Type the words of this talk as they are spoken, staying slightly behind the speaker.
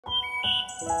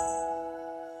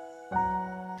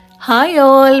Hi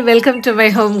all, welcome to my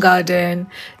home garden.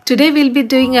 Today we'll be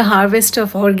doing a harvest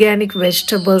of organic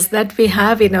vegetables that we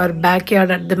have in our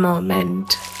backyard at the moment.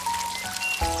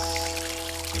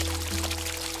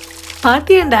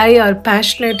 Parthi and I are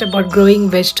passionate about growing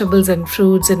vegetables and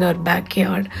fruits in our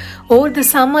backyard. Over the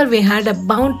summer we had a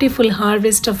bountiful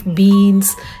harvest of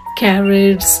beans,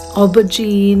 carrots,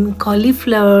 aubergine,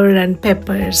 cauliflower and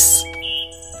peppers.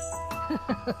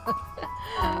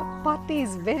 Parthi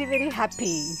is very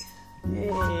happy.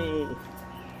 Yay.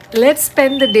 Let's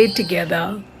spend the day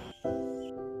together.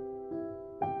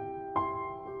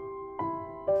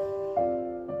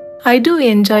 I do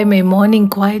enjoy my morning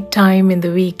quiet time in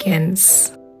the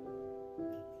weekends.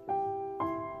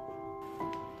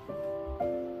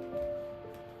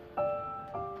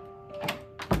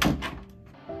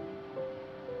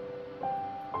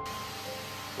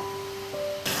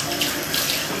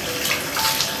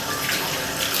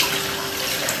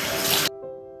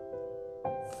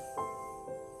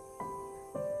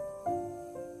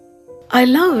 I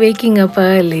love waking up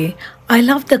early. I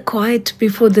love the quiet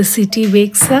before the city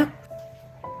wakes up.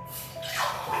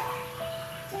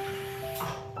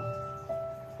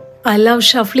 I love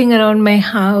shuffling around my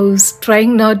house,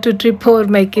 trying not to trip over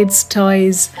my kids'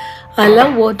 toys. I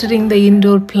love watering the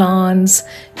indoor plants,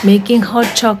 making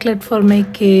hot chocolate for my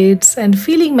kids, and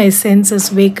feeling my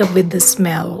senses wake up with the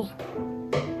smell.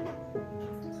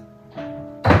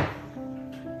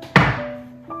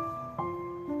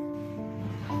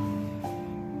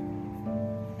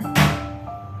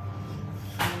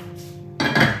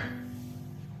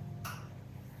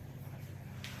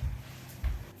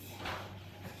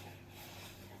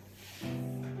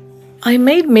 I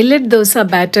made millet dosa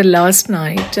batter last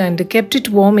night and kept it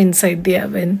warm inside the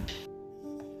oven.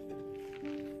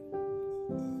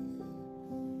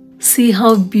 See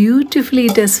how beautifully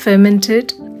it has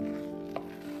fermented?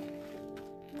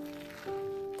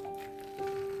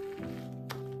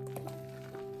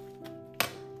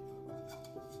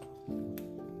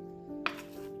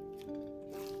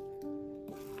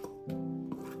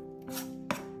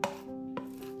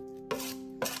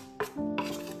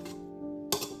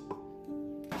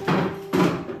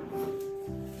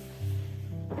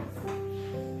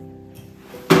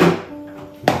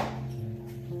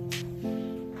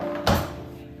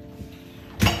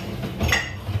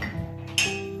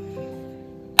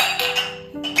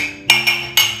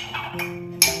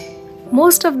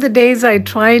 Most of the days I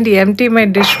try and empty my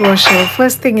dishwasher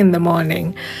first thing in the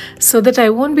morning so that I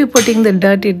won't be putting the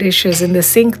dirty dishes in the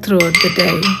sink throughout the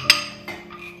day.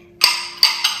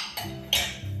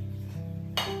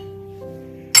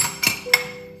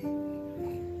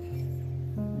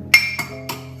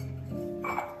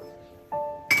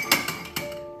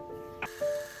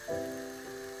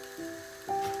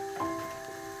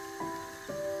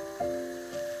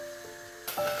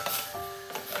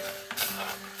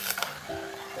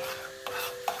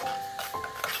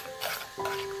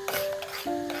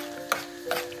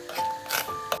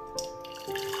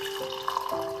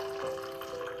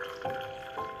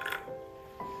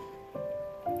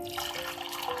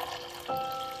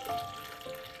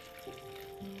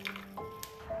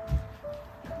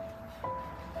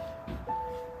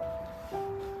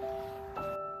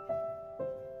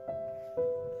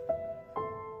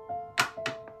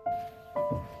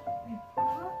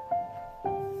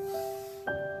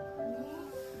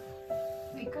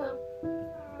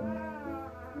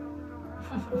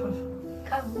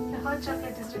 Come, the hot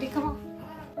chocolate is ready. Come on.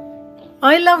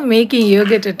 I love making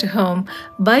yogurt at home.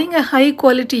 Buying a high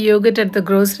quality yogurt at the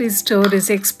grocery store is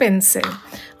expensive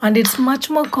and it's much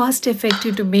more cost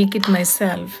effective to make it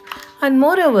myself. And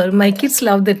moreover, my kids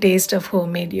love the taste of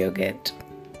homemade yogurt.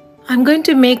 I'm going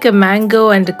to make a mango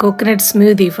and a coconut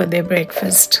smoothie for their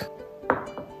breakfast.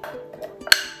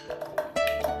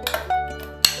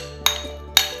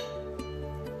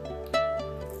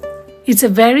 It's a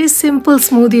very simple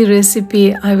smoothie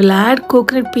recipe. I will add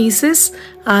coconut pieces,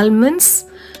 almonds,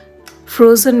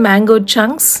 frozen mango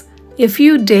chunks, a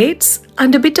few dates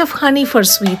and a bit of honey for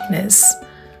sweetness.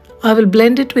 I will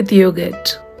blend it with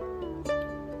yogurt.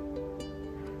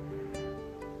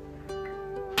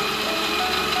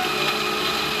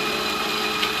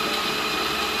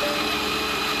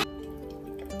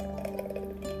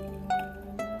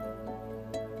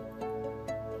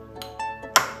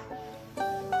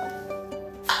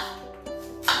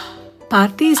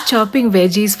 Parthi is chopping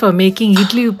veggies for making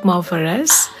idli upma for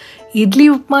us. Idli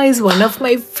upma is one of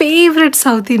my favorite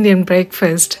South Indian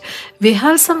breakfast. We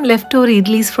have some leftover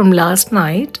idlis from last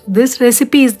night. This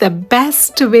recipe is the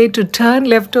best way to turn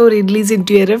leftover idlis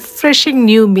into a refreshing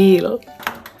new meal.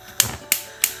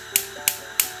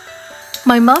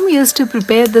 My mom used to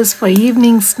prepare this for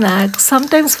evening snacks,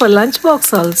 sometimes for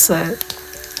lunchbox also.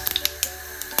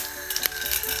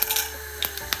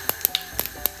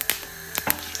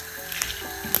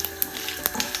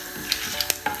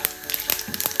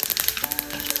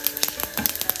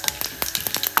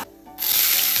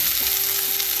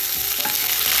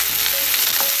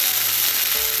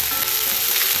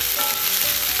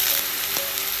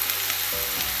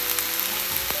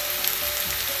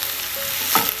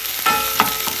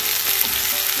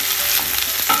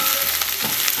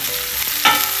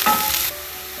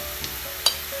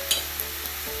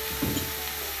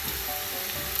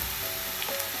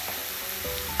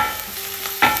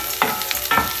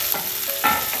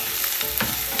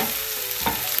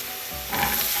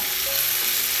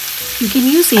 You can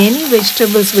use any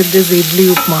vegetables with this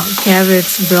idli upma.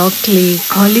 Carrots, broccoli,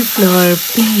 cauliflower,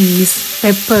 peas,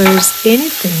 peppers,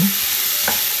 anything.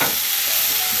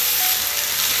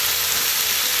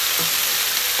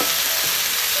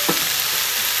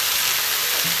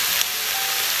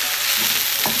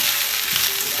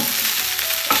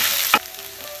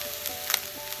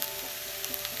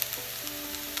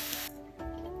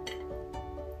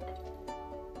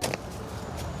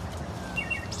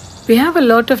 We have a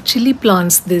lot of chili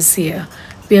plants this year.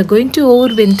 We are going to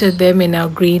overwinter them in our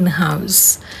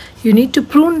greenhouse. You need to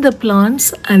prune the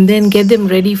plants and then get them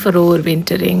ready for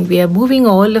overwintering. We are moving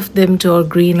all of them to our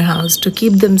greenhouse to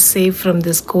keep them safe from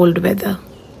this cold weather.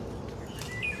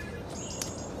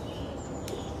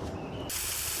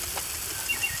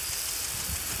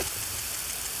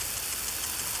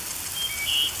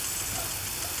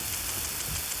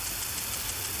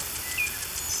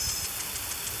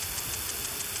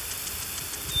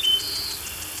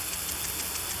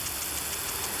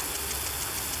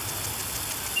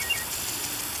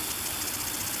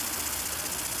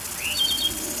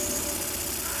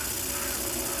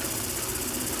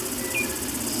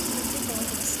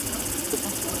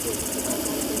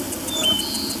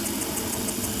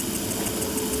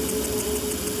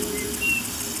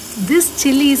 This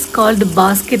chili is called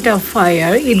basket of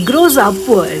fire. It grows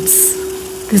upwards.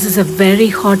 This is a very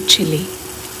hot chili.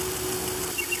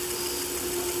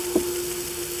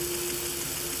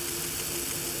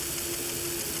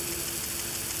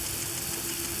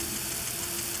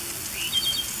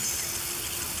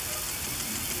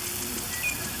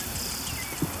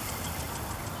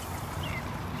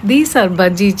 These are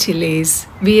bhaji chilies.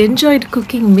 We enjoyed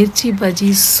cooking mirchi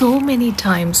bhaji so many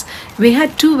times. We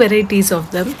had two varieties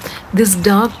of them, this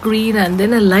dark green and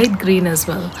then a light green as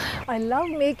well. I love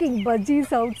making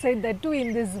bhajis outside, that too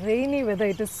in this rainy weather.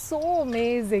 It is so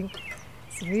amazing.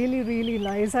 It's really, really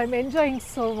nice. I'm enjoying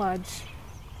so much.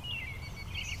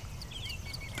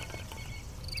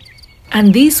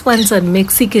 And these ones are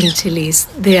Mexican chilies.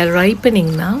 They are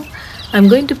ripening now. I'm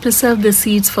going to preserve the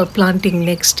seeds for planting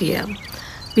next year.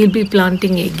 We'll be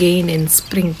planting again in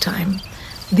springtime.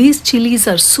 These chilies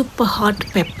are super hot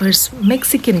peppers,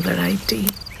 Mexican variety.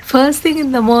 First thing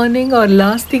in the morning or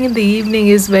last thing in the evening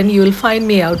is when you'll find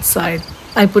me outside.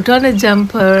 I put on a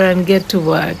jumper and get to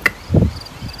work.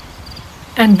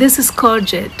 And this is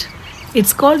courgette.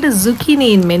 It's called a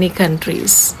zucchini in many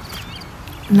countries.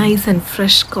 Nice and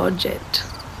fresh courgette.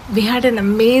 We had an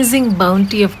amazing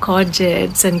bounty of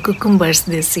courgettes and cucumbers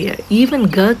this year. Even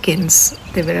gherkins,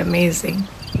 they were amazing.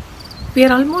 We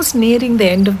are almost nearing the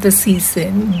end of the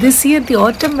season. This year the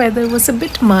autumn weather was a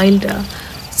bit milder,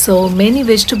 so many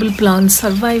vegetable plants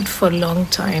survived for a long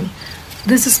time.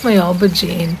 This is my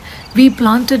aubergine. We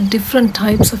planted different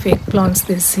types of eggplants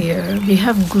this year. We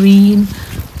have green,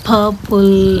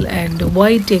 purple and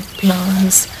white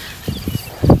eggplants.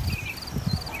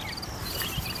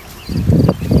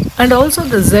 And also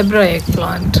the zebra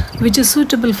eggplant, which is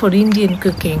suitable for Indian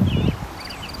cooking.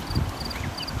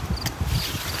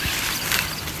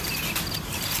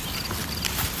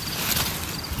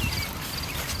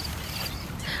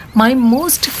 My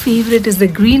most favorite is the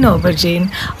green aubergine.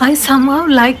 I somehow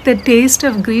like the taste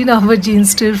of green aubergine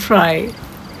stir fry.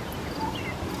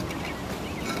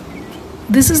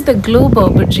 This is the globe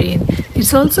aubergine.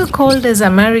 It's also called as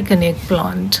American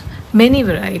eggplant. Many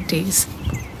varieties.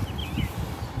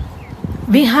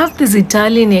 We have this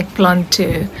Italian eggplant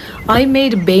too. I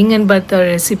made बैंगन भरता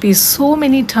recipe so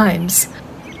many times.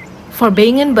 For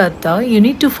बैंगन भरता, you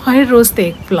need to fire roast the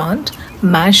eggplant,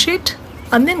 mash it,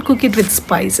 and then cook it with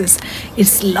spices.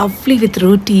 It's lovely with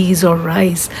rotis or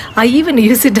rice. I even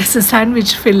use it as a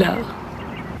sandwich filler.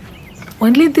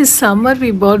 Only this summer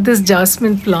we bought this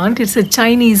jasmine plant. It's a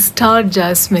Chinese star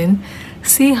jasmine.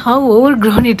 See how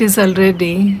overgrown it is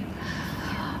already.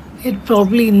 It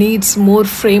probably needs more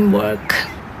framework.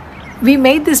 We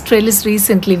made this trellis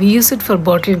recently. We use it for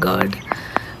bottle gourd.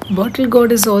 Bottle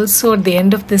gourd is also at the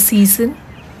end of the season.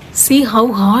 See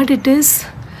how hard it is?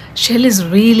 Shell is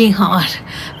really hard.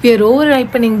 We are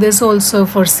over-ripening this also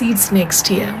for seeds next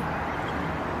year.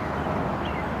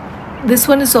 This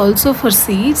one is also for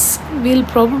seeds. We'll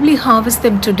probably harvest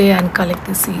them today and collect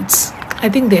the seeds. I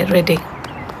think they're ready.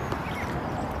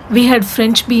 We had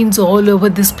French beans all over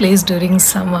this place during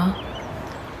summer.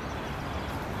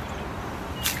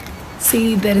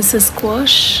 See, there is a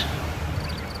squash.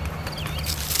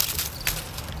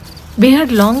 We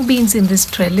had long beans in this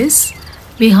trellis.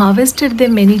 We harvested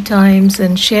them many times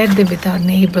and shared them with our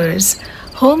neighbors.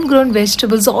 Homegrown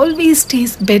vegetables always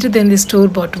taste better than the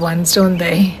store-bought ones, don't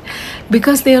they?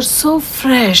 Because they are so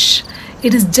fresh.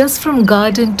 It is just from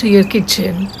garden to your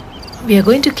kitchen. We are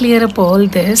going to clear up all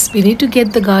this. We need to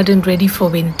get the garden ready for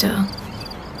winter.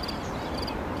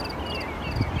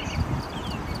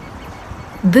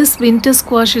 This winter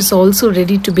squash is also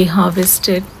ready to be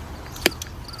harvested.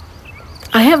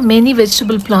 I have many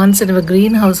vegetable plants in our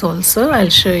greenhouse also. I'll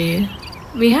show you.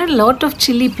 We had a lot of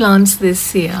chili plants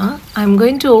this year. I'm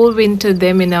going to overwinter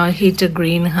them in our heated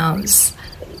greenhouse.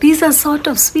 These are sort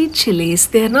of sweet chilies.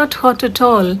 They are not hot at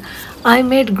all. I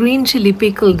made green chili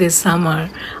pickle this summer.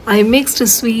 I mixed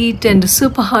sweet and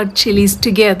super hot chilies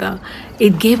together.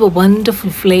 It gave a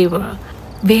wonderful flavor.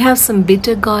 We have some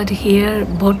bitter gourd here,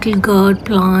 bottle gourd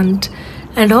plant,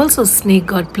 and also snake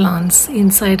gourd plants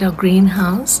inside our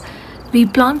greenhouse. We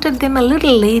planted them a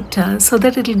little later so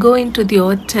that it will go into the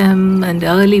autumn and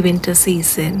early winter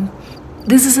season.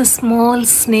 This is a small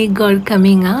snake gourd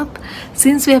coming up.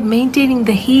 Since we are maintaining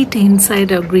the heat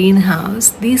inside our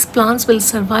greenhouse, these plants will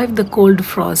survive the cold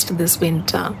frost this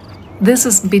winter. This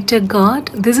is bitter gourd.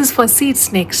 This is for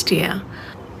seeds next year.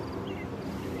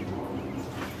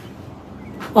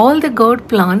 All the gourd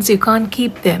plants, you can't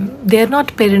keep them. They are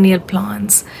not perennial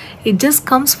plants. It just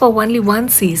comes for only one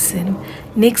season.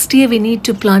 Next year we need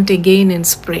to plant again in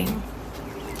spring.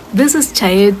 This is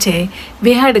chayote.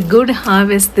 We had a good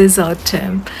harvest this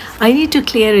autumn. I need to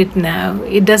clear it now.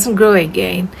 It doesn't grow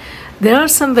again. There are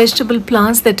some vegetable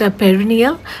plants that are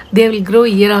perennial. They will grow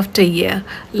year after year,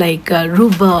 like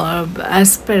rhubarb,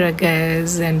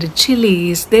 asparagus, and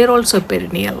chilies. They are also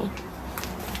perennial.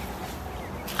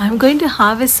 I'm going to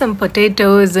harvest some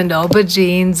potatoes and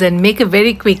aubergines and make a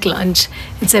very quick lunch.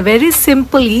 It's a very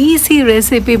simple, easy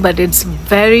recipe, but it's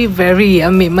very, very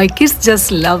yummy. My kids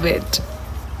just love it.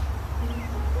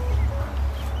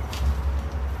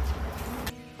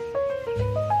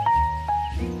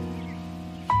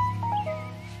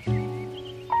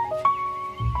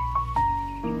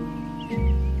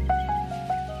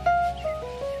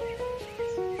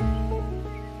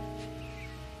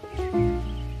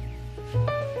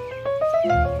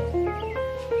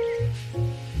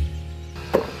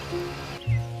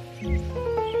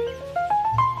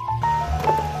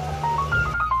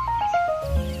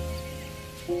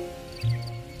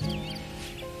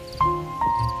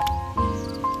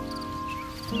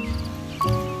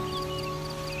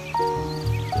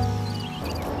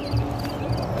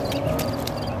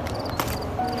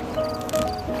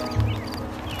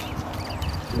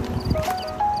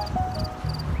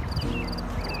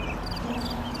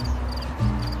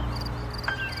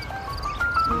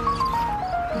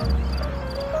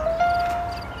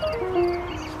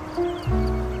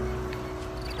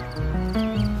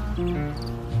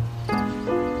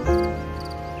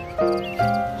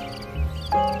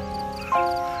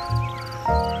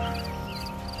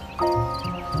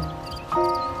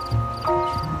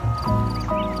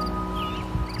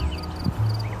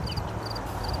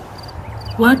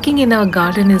 Working in our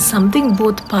garden is something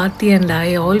both Parthi and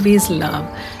I always love.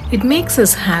 It makes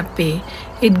us happy.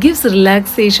 It gives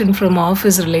relaxation from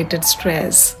office-related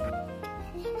stress.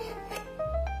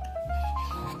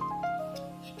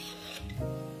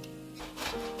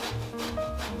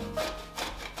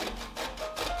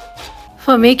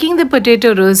 For making the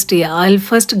potato roasty, I'll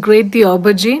first grate the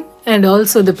aubergine and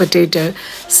also the potato.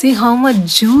 See how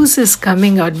much juice is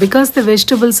coming out because the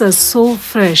vegetables are so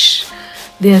fresh.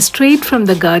 They are straight from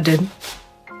the garden.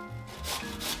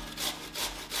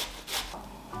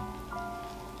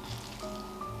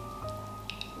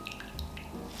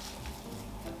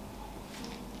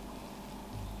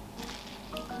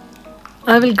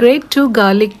 I will grate 2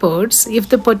 garlic pods. If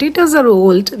the potatoes are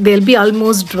old, they'll be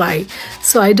almost dry,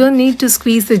 so I don't need to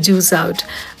squeeze the juice out.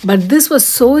 But this was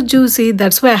so juicy,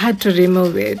 that's why I had to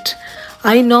remove it.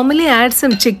 I normally add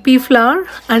some chickpea flour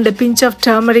and a pinch of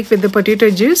turmeric with the potato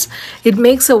juice. It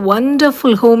makes a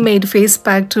wonderful homemade face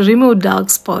pack to remove dark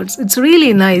spots. It's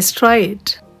really nice. Try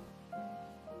it.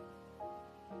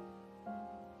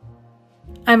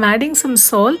 I'm adding some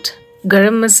salt,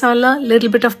 garam masala, little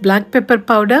bit of black pepper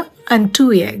powder and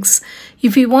 2 eggs.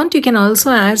 If you want, you can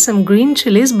also add some green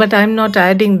chilies, but I'm not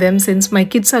adding them since my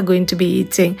kids are going to be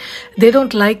eating. They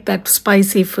don't like that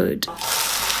spicy food.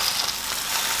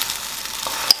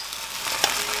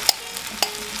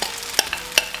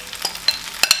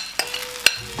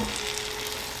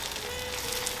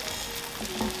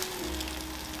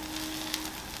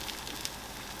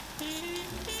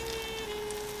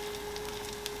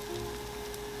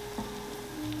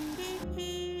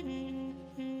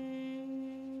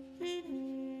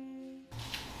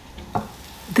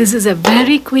 This is a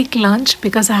very quick lunch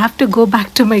because I have to go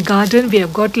back to my garden. We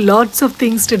have got lots of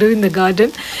things to do in the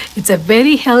garden. It's a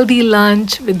very healthy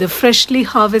lunch with the freshly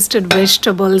harvested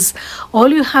vegetables. All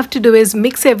you have to do is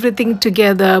mix everything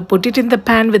together, put it in the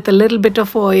pan with a little bit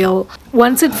of oil.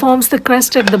 Once it forms the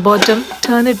crust at the bottom,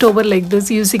 turn it over like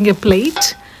this using a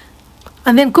plate.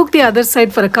 And then cook the other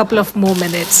side for a couple of more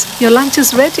minutes. Your lunch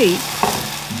is ready.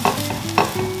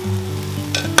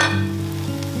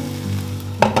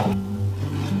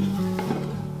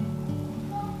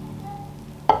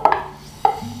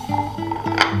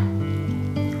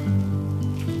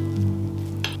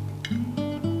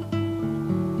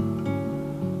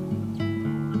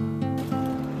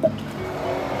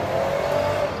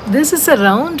 This is a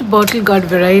round bottle gourd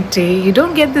variety. You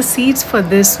don't get the seeds for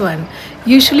this one.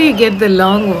 Usually you get the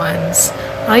long ones.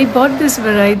 I bought this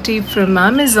variety from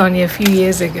Amazon a few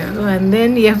years ago, and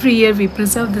then every year we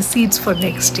preserve the seeds for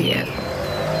next year.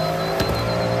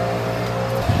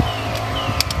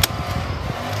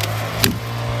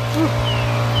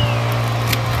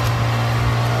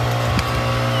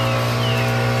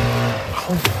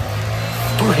 Oh,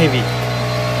 too heavy.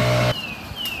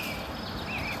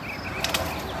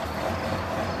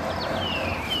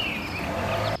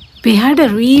 We had a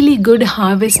really good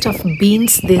harvest of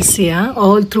beans this year.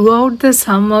 All throughout the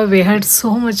summer, we had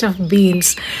so much of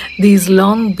beans, these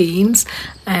long beans,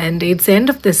 and it's end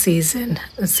of the season.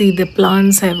 See, the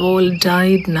plants have all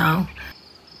died now.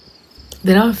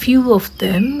 There are a few of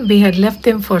them. We had left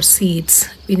them for seeds.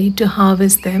 We need to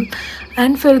harvest them.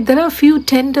 And there are a few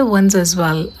tender ones as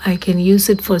well. I can use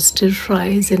it for stir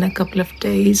fries in a couple of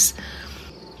days.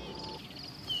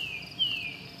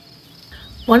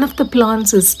 One of the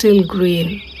plants is still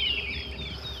green,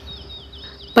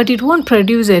 but it won't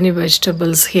produce any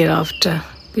vegetables hereafter.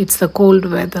 It's the cold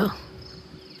weather.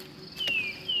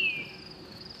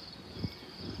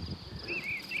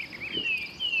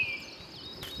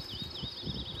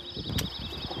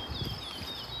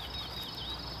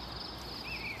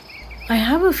 I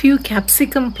have a few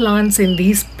capsicum plants in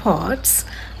these pots.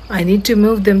 I need to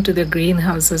move them to the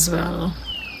greenhouse as well.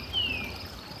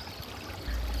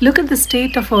 Look at the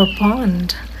state of our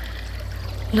pond.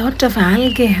 Lot of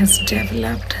algae has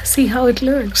developed. See how it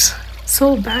looks.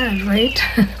 So bad, right?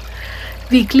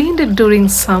 We cleaned it during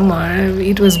summer.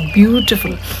 It was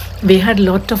beautiful. We had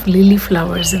lot of lily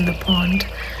flowers in the pond.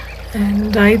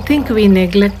 And I think we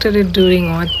neglected it during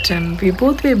autumn. We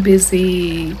both were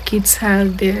busy. Kids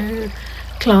had their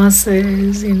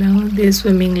classes, their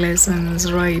swimming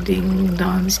lessons, riding,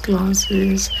 dance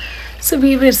classes. So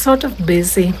we were sort of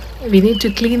busy. We need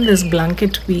to clean this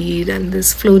blanket weed and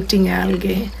this floating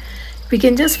algae. We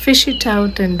can just fish it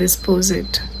out and dispose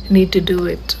it. Need to do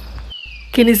it.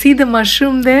 Can you see the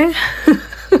mushroom there?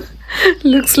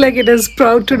 Looks like it has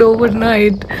sprouted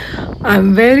overnight.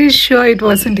 I'm very sure it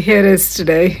wasn't here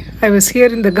yesterday. I was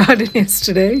here in the garden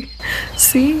yesterday.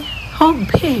 See how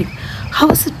big? How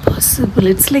is it possible?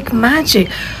 It's like magic.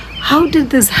 How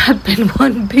did this happen?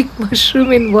 One big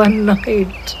mushroom in one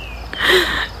night.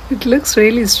 It looks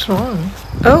really strong.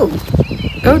 Oh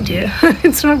dear,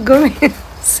 it's not going.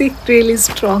 See, really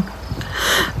strong.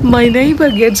 My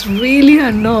neighbor gets really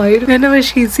annoyed whenever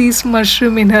she sees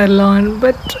mushroom in her lawn,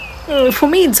 but for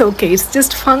me it's okay. It's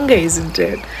just fungi, isn't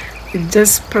it? It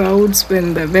just sprouts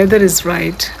when the weather is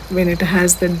right, when it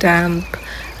has the damp,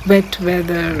 wet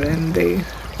weather and the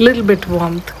little bit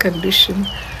warmth condition.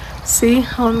 See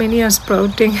how many are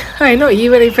sprouting. I know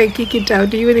even if I kick it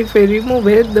out, even if I remove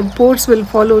it, the pods will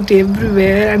fall out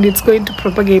everywhere and it's going to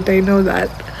propagate. I know that.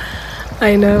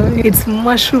 I know. It's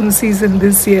mushroom season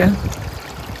this year.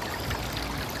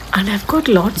 And I've got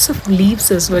lots of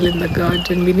leaves as well in the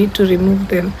garden. We need to remove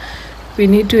them. We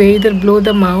need to either blow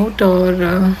them out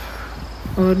or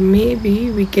maybe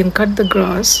we can cut the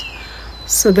grass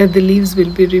so that the leaves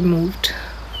will be removed.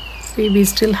 See, we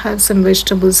still have some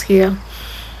vegetables here.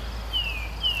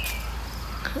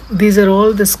 These are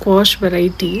all the squash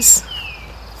varieties.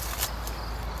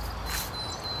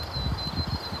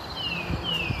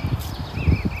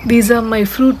 These are my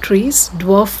fruit trees,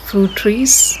 dwarf fruit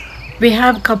trees. We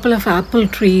have couple of apple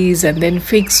trees, and then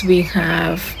figs we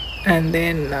have, and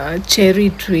then cherry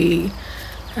tree,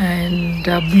 and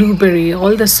blueberry.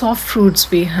 All the soft fruits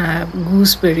we have,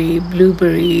 gooseberry,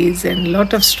 blueberries, and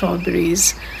lot of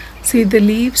strawberries. See the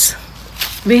leaves?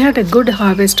 We had a good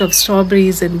harvest of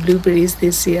strawberries and blueberries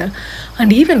this year,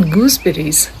 and even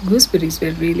gooseberries. Gooseberries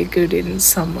were really good in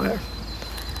summer.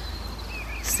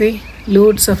 See,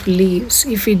 loads of leaves.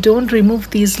 If we don't remove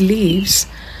these leaves,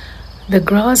 the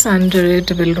grass under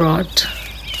it will rot.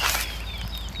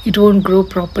 It won't grow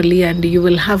properly, and you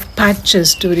will have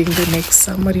patches during the next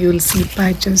summer. You will see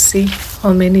patches. See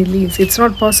how many leaves. It's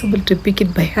not possible to pick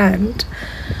it by hand.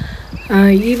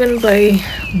 Even by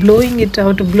blowing it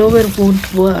out, a blower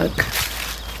won't work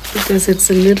because it's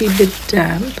a little bit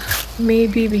damp.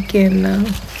 Maybe we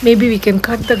can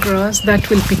cut the grass. That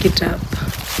will pick it up.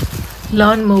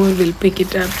 Lawnmower will pick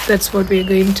it up. That's what we're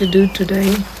going to do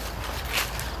today.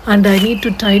 And I need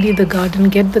to tidy the garden,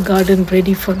 get the garden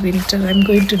ready for winter. I'm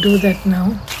going to do that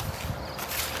now.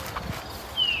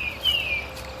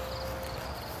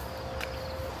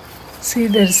 See,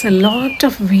 there's a lot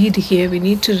of weed here. We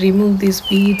need to remove these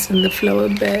weeds in the flower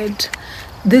bed.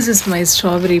 This is my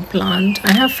strawberry plant.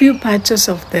 I have few patches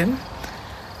of them.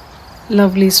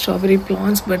 Lovely strawberry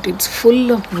plants, but it's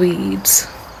full of weeds.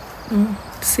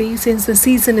 See, since the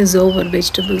season is over,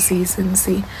 vegetable season,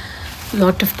 see,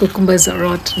 lot of cucumbers are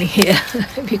rotten here.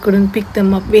 We couldn't pick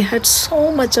them up. We had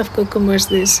so much of cucumbers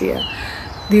this year.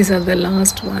 These are the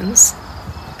last ones.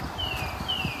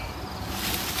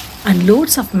 And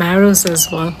loads of marrows as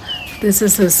well. This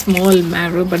is a small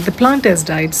marrow, but the plant has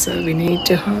died, so we need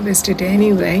to harvest it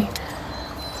anyway.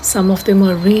 Some of them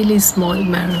are really small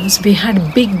marrows. We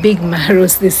had big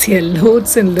marrows this year,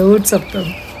 loads and loads of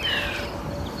them.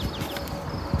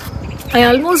 I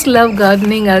almost love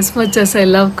gardening as much as I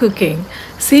love cooking.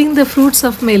 Seeing the fruits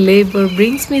of my labor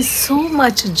brings me so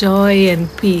much joy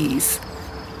and peace.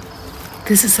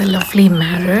 This is a lovely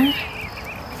marrow.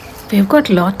 We've got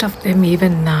a lot of them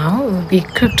even now. We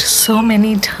cooked so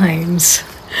many times.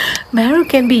 Marrow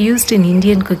can be used in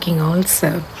Indian cooking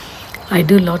also. I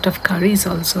do a lot of curries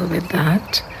also with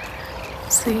that.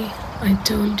 See, I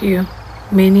told you,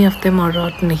 many of them are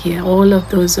rotten here. All of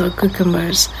those are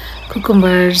cucumbers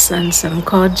and some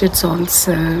courgettes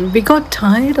also. We got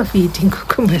tired of eating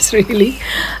cucumbers really.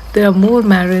 There are more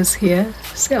marrows here.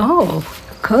 See, oh,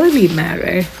 curly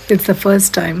marrow. It's the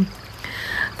first time.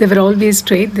 They were always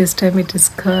straight. This time it is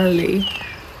curly.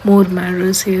 More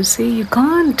marrows here. See, you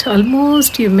can't,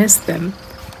 almost you miss them.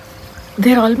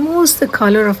 They're almost the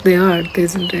color of the earth,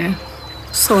 isn't it?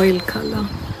 Soil color.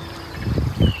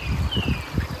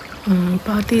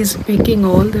 Pati is picking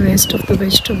all the rest of the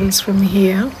vegetables from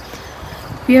here.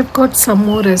 We have got some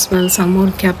more as well, some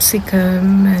more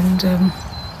capsicum and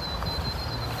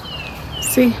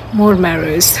see, more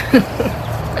marrows.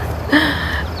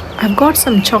 I've got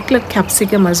some chocolate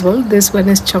capsicum as well. This one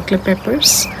is chocolate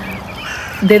peppers.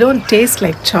 They don't taste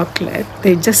like chocolate.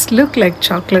 They just look like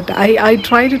chocolate. I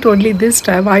tried it only this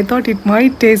time. I thought it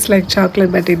might taste like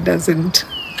chocolate, but it doesn't.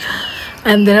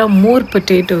 And there are more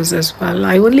potatoes as well.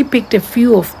 I only picked a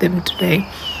few of them today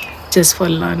just for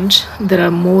lunch. There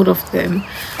are more of them.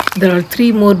 There are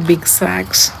 3 more big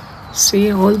sacks.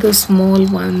 See, all the small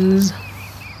ones.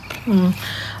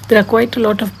 There are quite a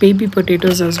lot of baby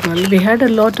potatoes as well. We had a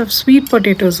lot of sweet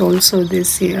potatoes also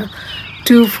this year.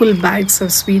 2 full bags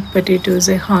of sweet potatoes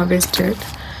I harvested.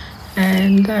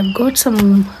 And I've got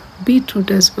some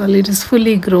beetroot as well. It is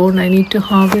fully grown. I need to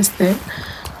harvest them.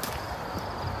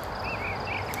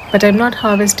 But I'm not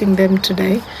harvesting them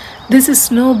today. This is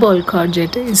snowball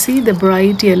courgette. You see the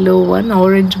bright yellow one,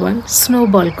 orange one?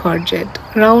 Snowball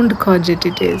courgette. Round courgette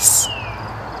it is.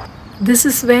 This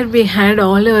is where we had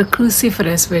all our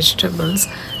cruciferous vegetables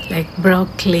like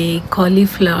broccoli,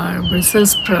 cauliflower,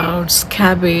 Brussels sprouts,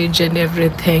 cabbage and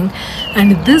everything.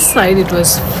 And this side it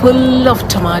was full of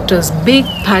tomatoes, big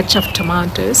patch of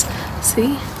tomatoes.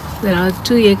 See, there are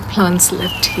 2 eggplants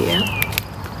left here.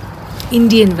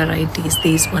 Indian varieties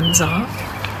these ones are.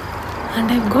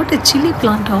 And I've got a chili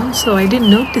plant also. I didn't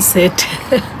notice it.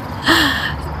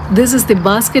 This is the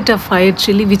basket of fire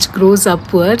chili which grows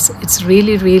upwards. It's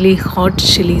really hot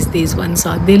chilies these ones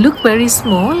are. They look very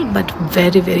small but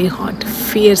very hot,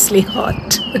 fiercely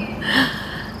hot.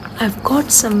 I've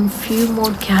got some few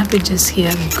more cabbages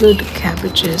here, good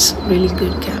cabbages, really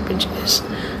good cabbages.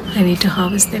 I need to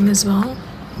harvest them as well.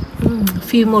 A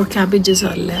few more cabbages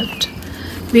are left.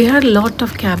 We had a lot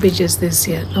of cabbages this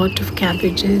year, lot of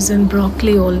cabbages and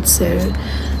broccoli also.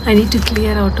 I need to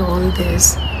clear out all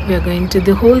this. We are going to,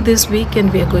 the whole this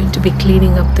weekend we are going to be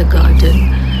cleaning up the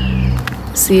garden.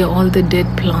 See all the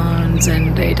dead plants,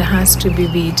 and it has to be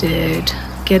weeded.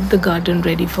 Get the garden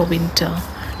ready for winter.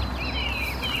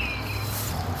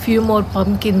 Few more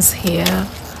pumpkins here.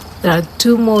 There are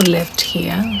 2 more left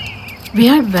here. We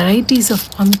had varieties of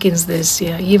pumpkins this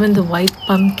year, even the white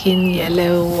pumpkin,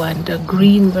 yellow and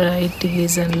green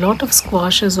varieties, and a lot of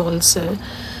squashes also.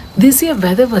 This year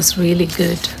weather was really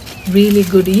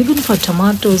good, even for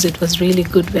tomatoes. It was really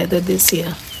good weather this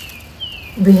year.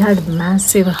 We had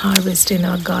massive harvest in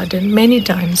our garden. Many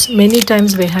times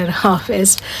we had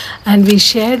harvest, and we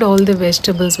shared all the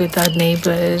vegetables with our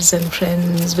neighbors and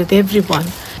friends, with everyone,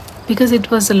 because it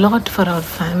was a lot for our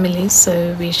family,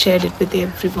 so we shared it with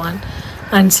everyone.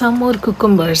 And some more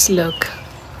cucumbers, look,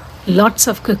 lots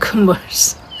of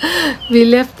cucumbers. We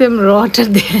left them rot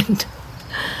at the end.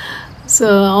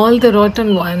 So all the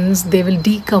rotten ones, they will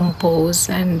decompose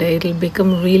and it will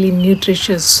become really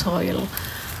nutritious soil.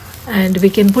 And we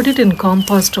can put it in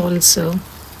compost also.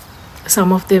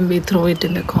 Some of them we throw it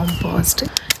in the compost.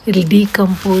 It will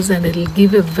decompose and it will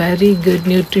give a very good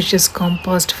nutritious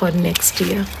compost for next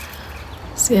year.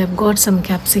 See, I've got some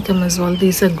capsicum as well.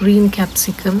 These are green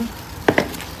capsicum.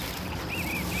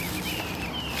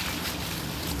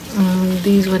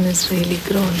 This one is really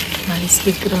grown,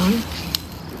 nicely grown.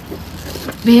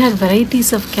 We had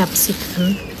varieties of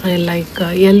capsicum. I like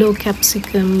yellow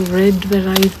capsicum, red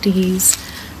varieties,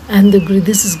 and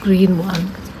this is green one.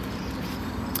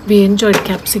 We enjoyed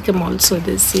capsicum also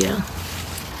this year.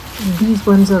 These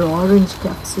ones are orange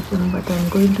capsicum, but I'm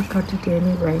going to cut it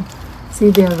anyway.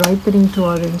 See, they are ripening to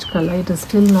orange color. It is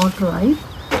still not ripe.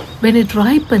 When it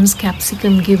ripens,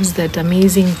 capsicum gives that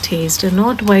amazing taste, and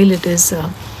not while it is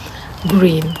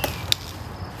green,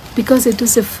 because it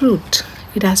is a fruit.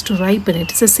 It has to ripen.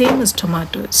 It is the same as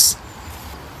tomatoes.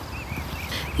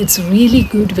 It's really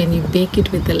good when you bake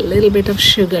it with a little bit of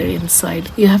sugar inside.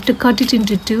 You have to cut it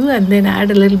into 2 and then add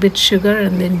a little bit sugar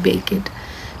and then bake it.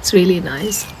 It's really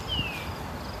nice.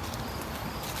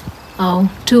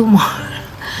 Oh, 2 more.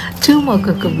 2 more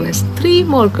cucumbers. 3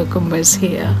 more cucumbers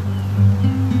here.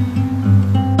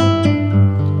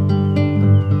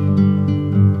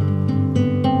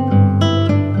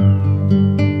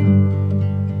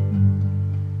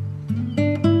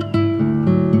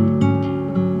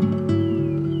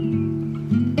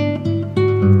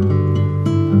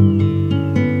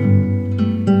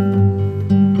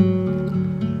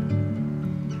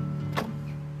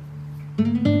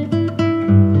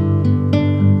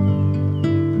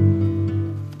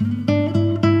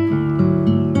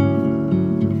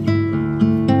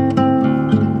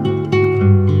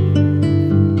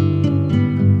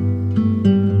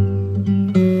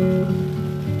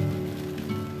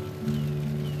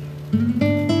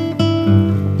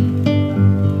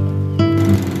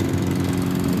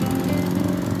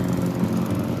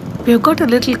 We've got a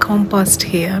little compost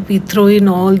here. We throw in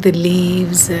all the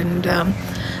leaves and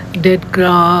dead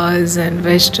grass and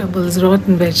vegetables,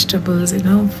 rotten vegetables,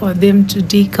 for them to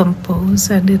decompose,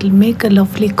 and it'll make a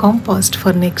lovely compost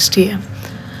for next year.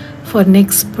 For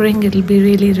next spring, it'll be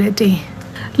really ready.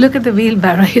 Look at the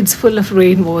wheelbarrow, it's full of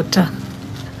rainwater.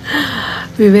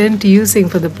 We weren't using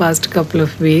for the past couple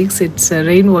of weeks. It's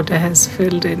rainwater has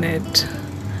filled in it.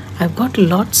 I've got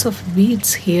lots of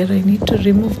weeds here. I need to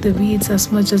remove the weeds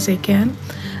as much as I can.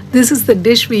 This is the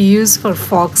dish we use for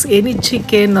fox. Any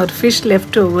chicken or fish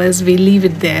leftovers, we leave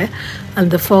it there and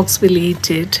the fox will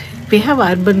eat it. We have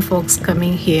urban fox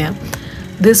coming here.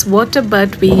 This water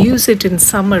butt, we use it in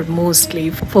summer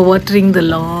mostly for watering the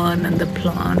lawn and the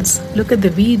plants. Look at the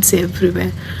weeds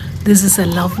everywhere. This is a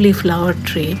lovely flower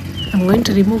tree. I'm going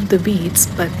to remove the weeds,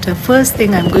 but first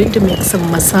thing I'm going to make some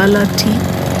masala tea.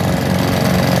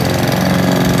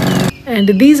 And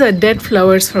these are dead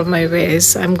flowers from my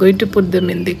vase. I'm going to put them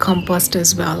in the compost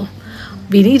as well.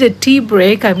 We need a tea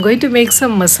break. I'm going to make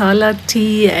some masala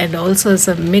tea and also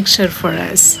some mixture for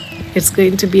us. It's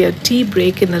going to be a tea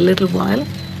break in a little while.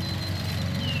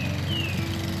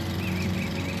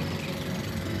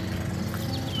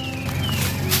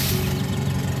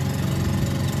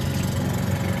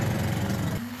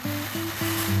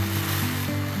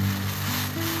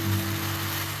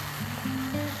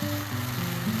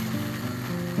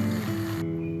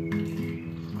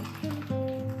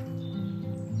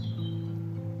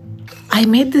 I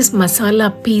made this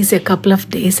masala peas a couple of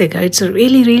days ago. It's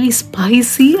really, really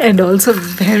spicy and also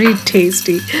very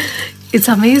tasty. It's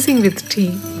amazing with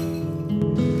tea.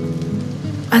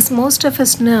 As most of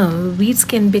us know, weeds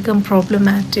can become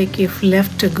problematic if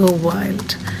left to go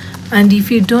wild. And if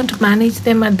you don't manage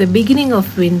them at the beginning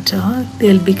of winter,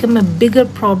 they'll become a bigger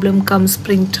problem come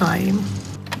springtime.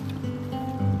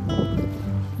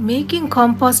 Making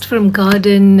compost from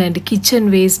garden and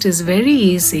kitchen waste is very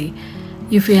easy.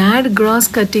 If you add grass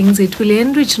cuttings, it will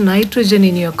enrich nitrogen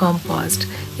in your compost.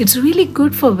 It's really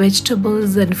good for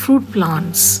vegetables and fruit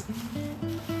plants.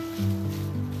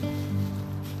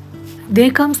 There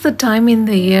comes the time in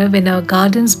the year when our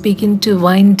gardens begin to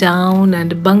wind down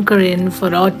and bunker in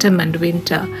for autumn and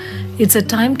winter. It's a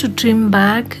time to trim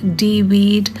back,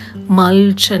 de-weed,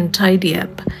 mulch and tidy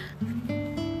up.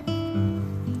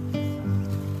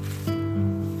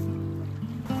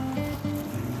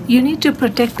 You need to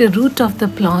protect the root of the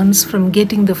plants from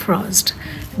getting the frost.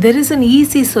 There is an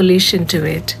easy solution to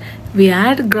it. We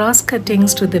add grass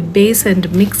cuttings to the base and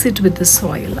mix it with the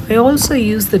soil. I also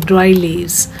use the dry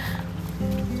leaves.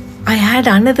 I add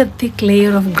another thick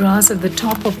layer of grass at the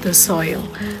top of the soil.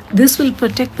 This will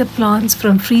protect the plants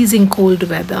from freezing cold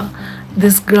weather.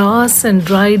 This grass and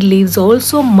dried leaves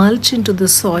also mulch into the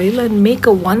soil and make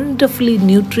a wonderfully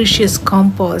nutritious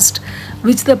compost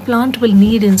which the plant will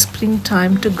need in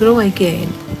springtime to grow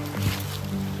again.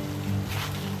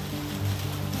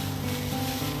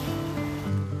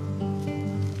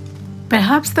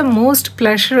 Perhaps the most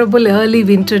pleasurable early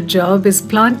winter job is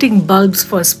planting bulbs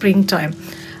for springtime,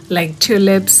 like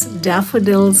tulips,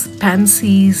 daffodils,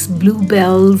 pansies,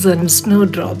 bluebells, and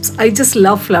snowdrops. I just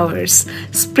love flowers,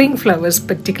 spring flowers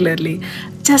particularly.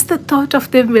 Just the thought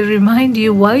of them will remind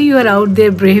you why you are out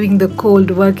there braving the cold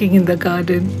working in the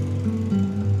garden.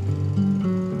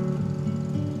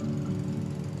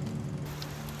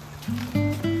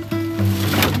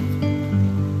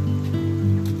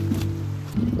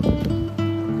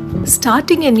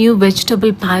 Starting a new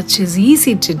vegetable patch is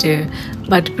easy to do,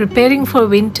 but preparing for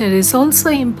winter is also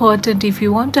important if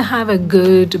you want to have a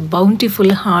good,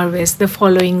 bountiful harvest the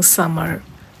following summer.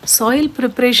 Soil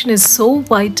preparation is so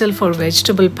vital for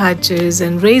vegetable patches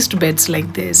and raised beds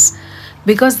like this,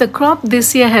 because the crop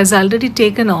this year has already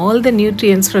taken all the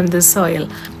nutrients from the soil.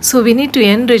 So we need to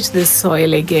enrich this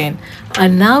soil again.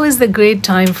 And now is the great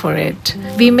time for it.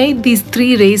 We made these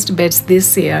 3 raised beds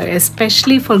this year,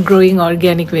 especially for growing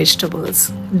organic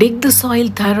vegetables. Dig the soil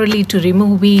thoroughly to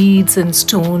remove weeds and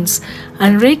stones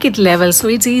and rake it level so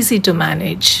it's easy to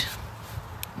manage.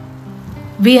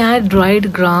 We add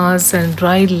dried grass and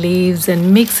dried leaves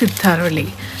and mix it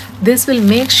thoroughly. This will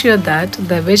make sure that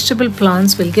the vegetable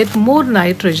plants will get more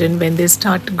nitrogen when they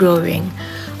start growing.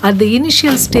 At the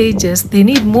initial stages, they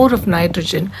need more of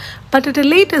nitrogen, but at a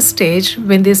later stage,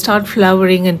 when they start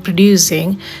flowering and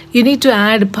producing, you need to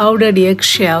add powdered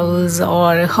eggshells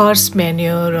or horse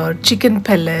manure or chicken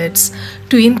pellets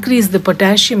to increase the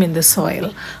potassium in the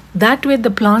soil. That way, the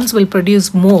plants will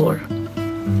produce more.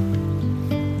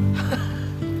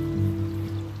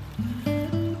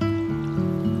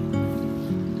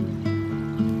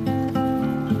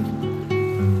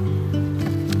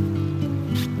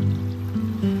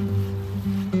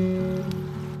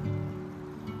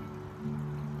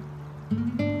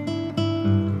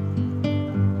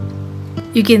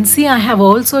 You can see I have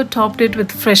also topped it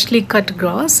with freshly cut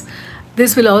grass.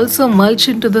 This will also mulch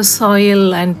into the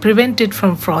soil and prevent it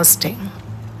from frosting.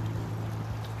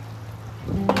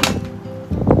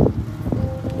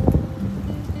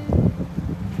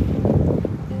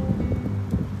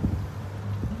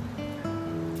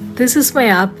 This is my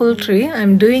apple tree.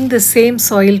 I'm doing the same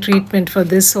soil treatment for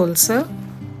this also.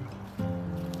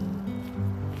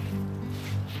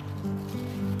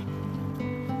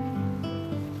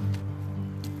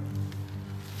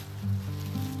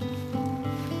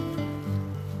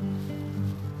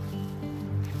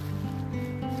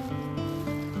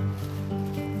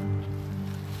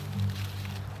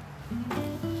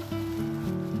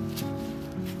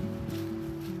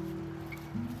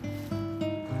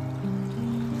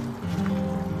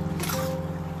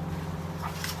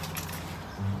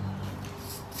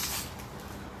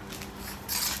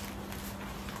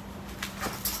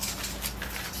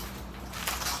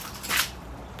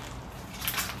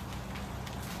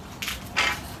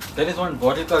 There is one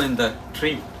bottle in the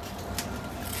tree.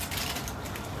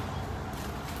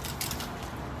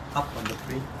 Up on the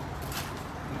tree.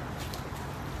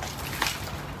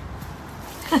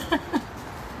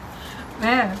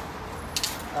 Where?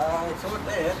 It's over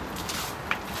there.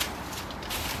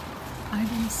 I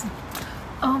didn't see.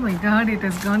 Oh my god, it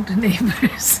has gone to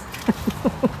neighbors.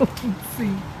 Let's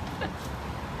see.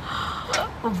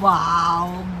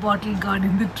 Wow, bottle got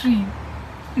in the tree.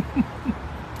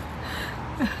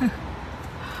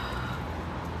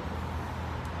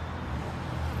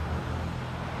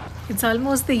 It's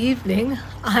almost the evening.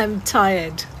 I'm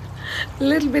tired. A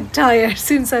little bit tired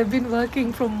since I've been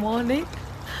working from morning.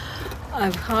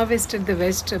 I've harvested the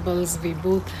vegetables we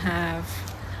both have.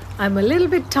 I'm a little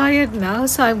bit tired now,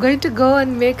 so I'm going to go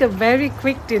and make a very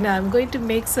quick dinner. I'm going to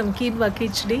make some quinoa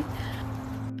khichdi.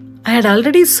 I had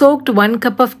already soaked 1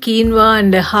 cup of quinoa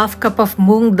and a half cup of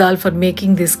moong dal for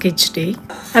making this khichdi.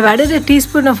 I've added a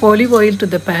teaspoon of olive oil to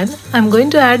the pan. I'm going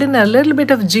to add in a little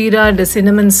bit of jeera and a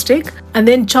cinnamon stick, and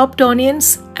then chopped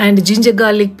onions and ginger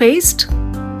garlic paste.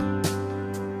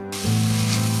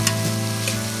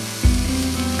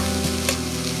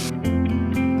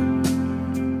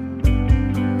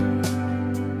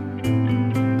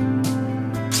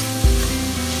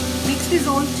 Mix this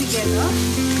all together.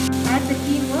 Add the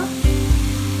quinoa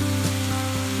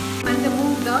and the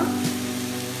moong dal.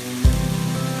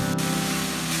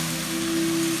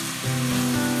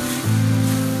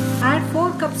 Add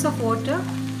 4 cups of water.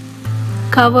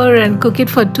 Cover and cook it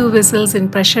for 2 whistles in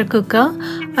pressure cooker.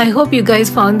 I hope you guys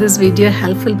found this video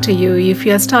helpful to you if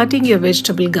you are starting your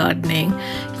vegetable gardening.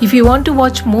 If you want to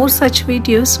watch more such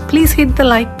videos, please hit the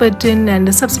like button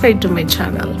and subscribe to my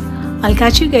channel. I'll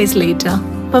catch you guys later.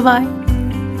 Bye bye.